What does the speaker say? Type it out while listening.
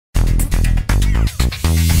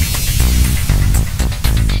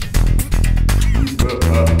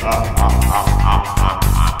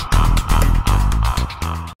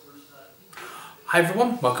Hi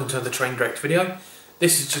everyone, welcome to the Train Direct video.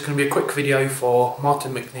 This is just going to be a quick video for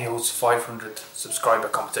Martin McNeil's 500 subscriber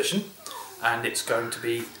competition, and it's going to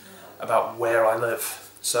be about where I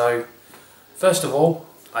live. So first of all,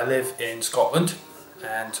 I live in Scotland,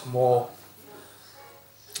 and more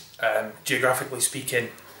geographically speaking,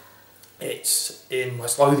 it's in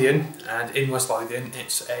West Lothian, and in West Lothian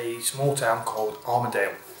it's a small town called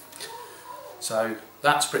Armadale. So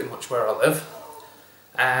that's pretty much where I live.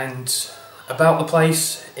 And about the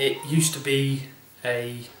place, it used to be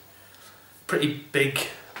a pretty big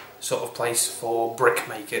sort of place for brick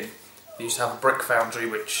making. They used to have a brick foundry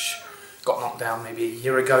which got knocked down maybe a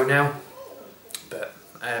year ago now, but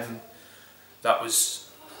that was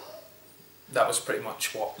pretty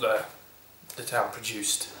much what the town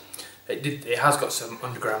produced. It has got some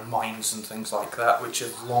underground mines and things like that which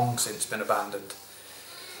have long since been abandoned.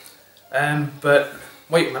 But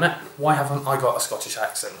wait a minute, why haven't I got a Scottish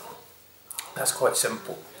accent? That's quite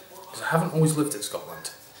simple, because I haven't always lived in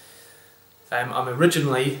Scotland.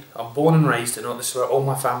 I'm born and raised, and this is where all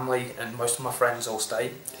my family and most of my friends all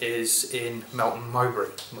stay, is in Melton Mowbray,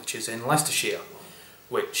 which is in Leicestershire,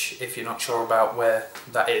 which, if you're not sure about where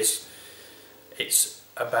that is, it's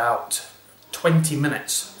about 20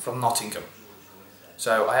 minutes from Nottingham.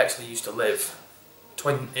 So I actually used to live,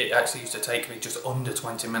 it actually used to take me just under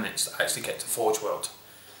 20 minutes to actually get to Forge World.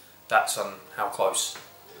 That's on how close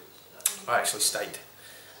I actually stayed.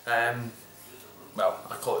 Well,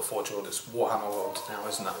 I call it Forge World, it's Warhammer World now,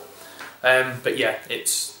 isn't it? But yeah, it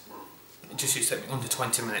just used to take me under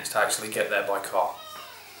 20 minutes to actually get there by car.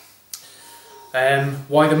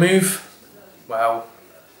 Why the move? Well,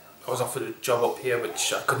 I was offered a job up here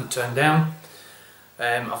which I couldn't turn down.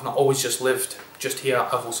 I've not always just lived just here,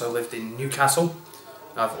 I've also lived in Newcastle,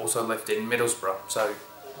 I've also lived in Middlesbrough, so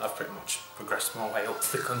I've pretty much progressed my way up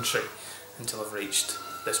the country until I've reached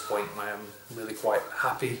this point where I'm really quite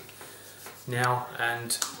happy now,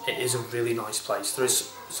 and it is a really nice place. There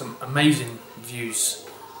is some amazing views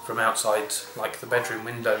from outside, like the bedroom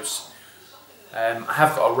windows. I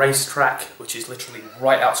have got a racetrack which is literally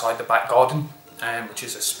right outside the back garden, which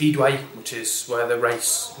is a speedway, which is where they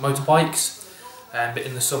race motorbikes. But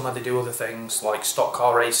in the summer they do other things like stock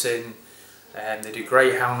car racing, and they do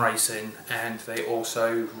greyhound racing, and they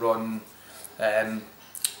also run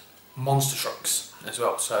monster trucks as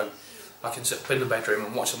well. So I can sit up in the bedroom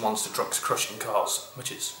and watch the monster trucks crushing cars,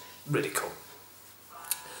 which is really cool.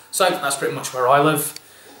 So that's pretty much where I live.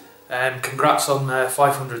 Congrats on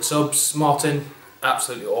 500 subs, Martin.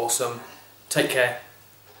 Absolutely awesome. Take care.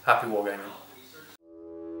 Happy wargaming.